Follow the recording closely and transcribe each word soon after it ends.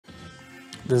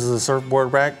This is a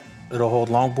surfboard rack. It'll hold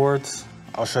longboards.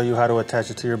 I'll show you how to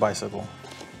attach it to your bicycle.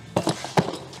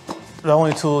 The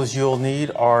only tools you'll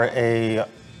need are a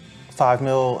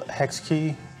 5mm hex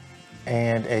key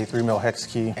and a 3mm hex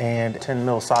key and a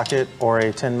 10mm socket or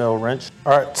a 10mm wrench.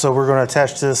 All right, so we're gonna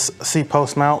attach this seat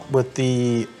post mount with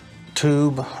the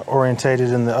tube orientated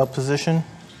in the up position.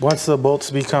 Once the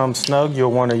bolts become snug,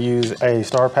 you'll wanna use a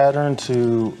star pattern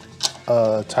to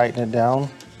tighten it down,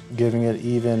 giving it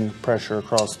even pressure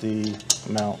across the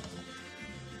mount.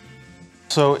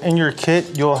 So in your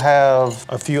kit, you'll have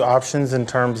a few options in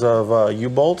terms of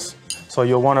U-bolts. So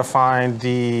you'll want to find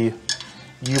the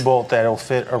U-bolt that'll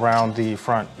fit around the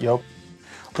front yoke.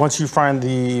 Once you find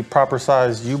the proper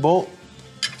size U-bolt,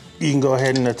 you can go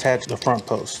ahead and attach the front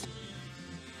post.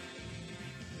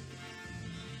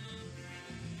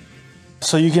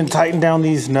 So you can tighten down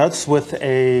these nuts with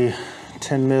a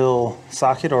 10mm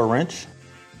socket or wrench.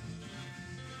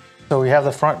 So we have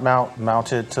the front mount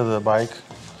mounted to the bike.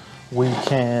 We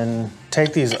can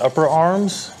take these upper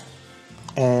arms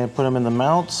and put them in the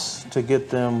mounts to get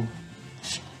them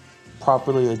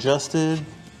properly adjusted.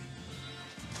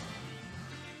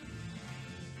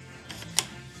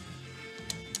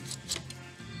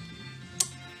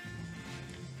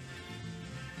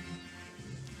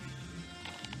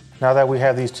 Now that we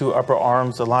have these two upper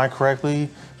arms aligned correctly,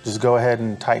 just go ahead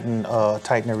and tighten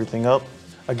everything up.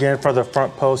 Again, for the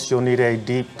front post, you'll need a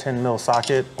deep 10mm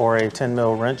socket or a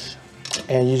 10mm wrench.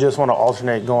 And you just want to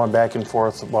alternate going back and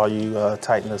forth while you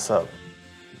tighten this up.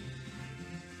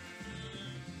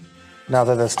 Now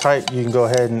that it's tight, you can go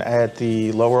ahead and add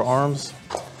the lower arms.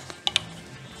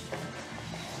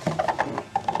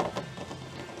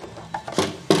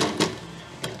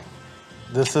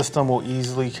 This system will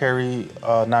easily carry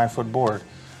a 9-foot board.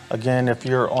 Again, if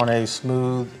you're on a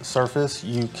smooth surface,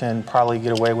 you can probably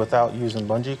get away without using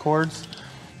bungee cords.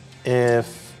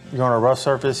 If you're on a rough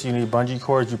surface, you need bungee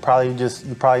cords. You probably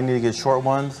need to get short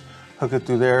ones, hook it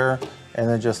through there, and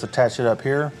then just attach it up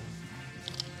here.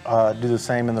 Do the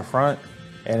same in the front,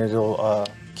 and it'll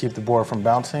keep the board from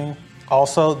bouncing.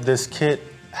 Also, this kit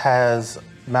has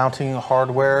mounting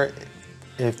hardware.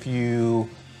 If you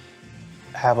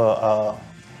have a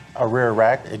rear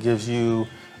rack, it gives you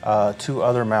 2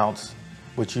 other mounts,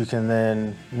 which you can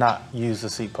then not use the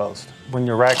seat post. When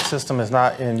your rack system is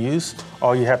not in use,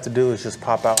 all you have to do is just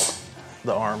pop out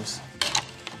the arms.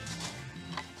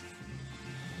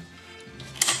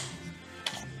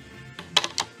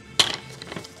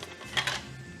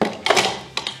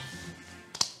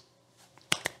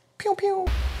 Pew pew.